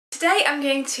today I'm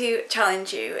going to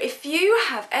challenge you. If you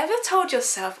have ever told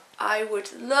yourself, I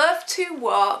would love to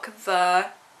walk the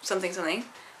something something,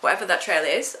 whatever that trail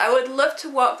is, I would love to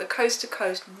walk the coast to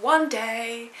coast one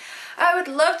day, I would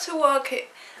love to walk it,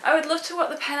 I would love to walk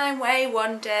the Pennine Way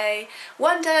one day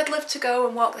I'd love to go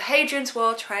and walk the Hadrian's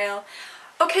Wall Trail.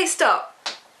 Okay, stop.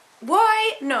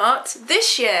 Why not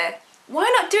this year?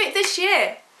 Why not do it this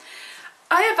year?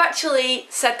 I have actually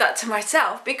said that to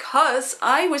myself because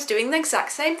I was doing the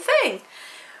exact same thing.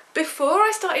 Before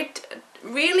I started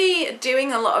really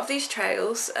doing a lot of these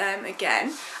trails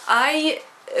again, I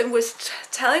was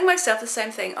telling myself the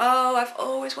same thing. Oh, I've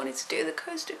always wanted to do the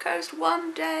coast to coast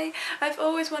one day. I've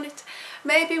always wanted to,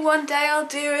 maybe one day I'll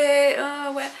do it.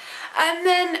 And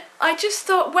then I just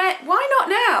thought, why not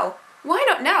now? Why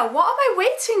not now? What am I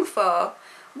waiting for?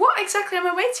 What exactly am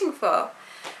I waiting for?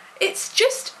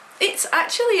 It's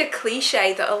actually a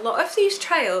cliche that a lot of these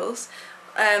trails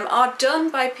are done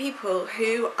by people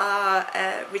who are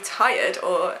retired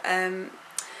or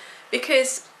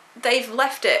because they've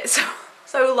left it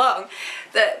so long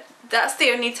that that's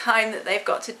the only time that they've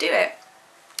got to do it.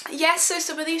 Yes, so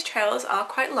some of these trails are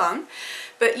quite long,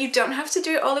 but you don't have to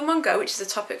do it all in one go, which is a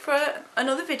topic for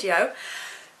another video.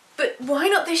 But why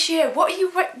not this year? What are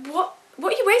you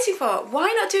waiting for?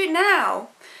 Why not do it now?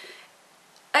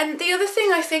 And the other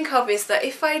thing I think of is that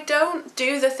if I don't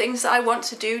do the things that I want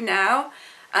to do now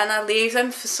and I leave them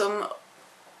for some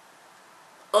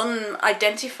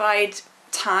unidentified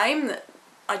time that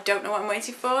I don't know what I'm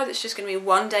waiting for, that's just going to be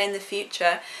one day in the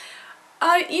future,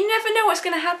 you never know what's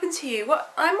going to happen to you.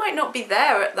 I might not be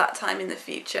there at that time in the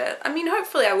future. I mean,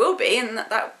 hopefully I will be, and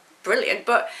that's brilliant,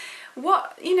 but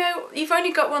you've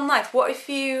only got one life. What if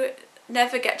you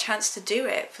never get a chance to do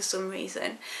it for some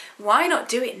reason? Why not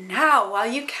do it now while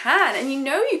you can? And you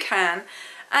know you can.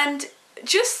 And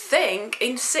just think,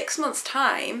 in 6 months'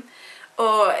 time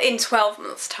or in 12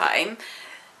 months' time,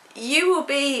 you will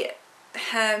be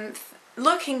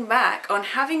looking back on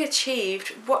having achieved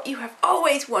what you have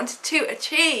always wanted to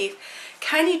achieve.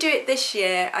 Can you do it this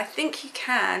year? I think you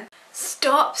can.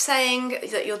 Stop saying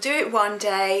that you'll do it one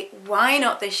day. Why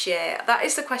not this year? That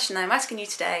is the question I'm asking you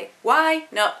today. Why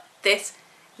not this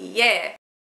year?